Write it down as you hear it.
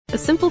A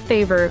Simple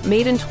Favor,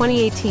 made in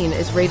 2018,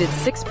 is rated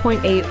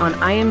 6.8 on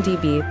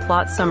IMDb.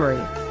 Plot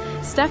summary.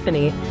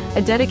 Stephanie,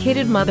 a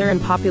dedicated mother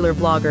and popular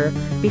vlogger,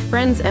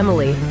 befriends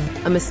Emily,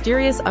 a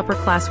mysterious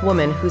upper-class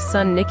woman whose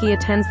son Nikki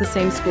attends the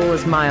same school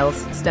as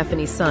Miles,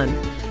 Stephanie's son.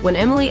 When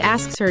Emily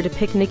asks her to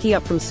pick Nikki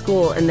up from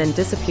school and then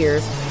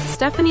disappears,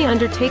 Stephanie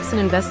undertakes an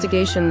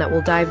investigation that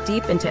will dive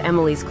deep into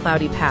Emily's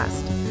cloudy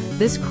past.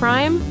 This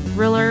crime,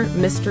 thriller,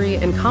 mystery,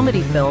 and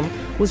comedy film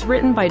was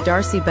written by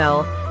Darcy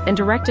Bell and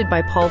directed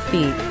by Paul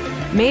Feig.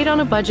 Made on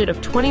a budget of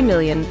 $20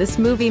 million, this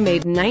movie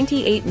made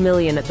 $98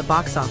 million at the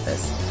box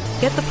office.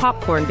 Get the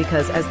popcorn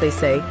because, as they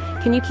say,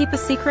 can you keep a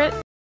secret?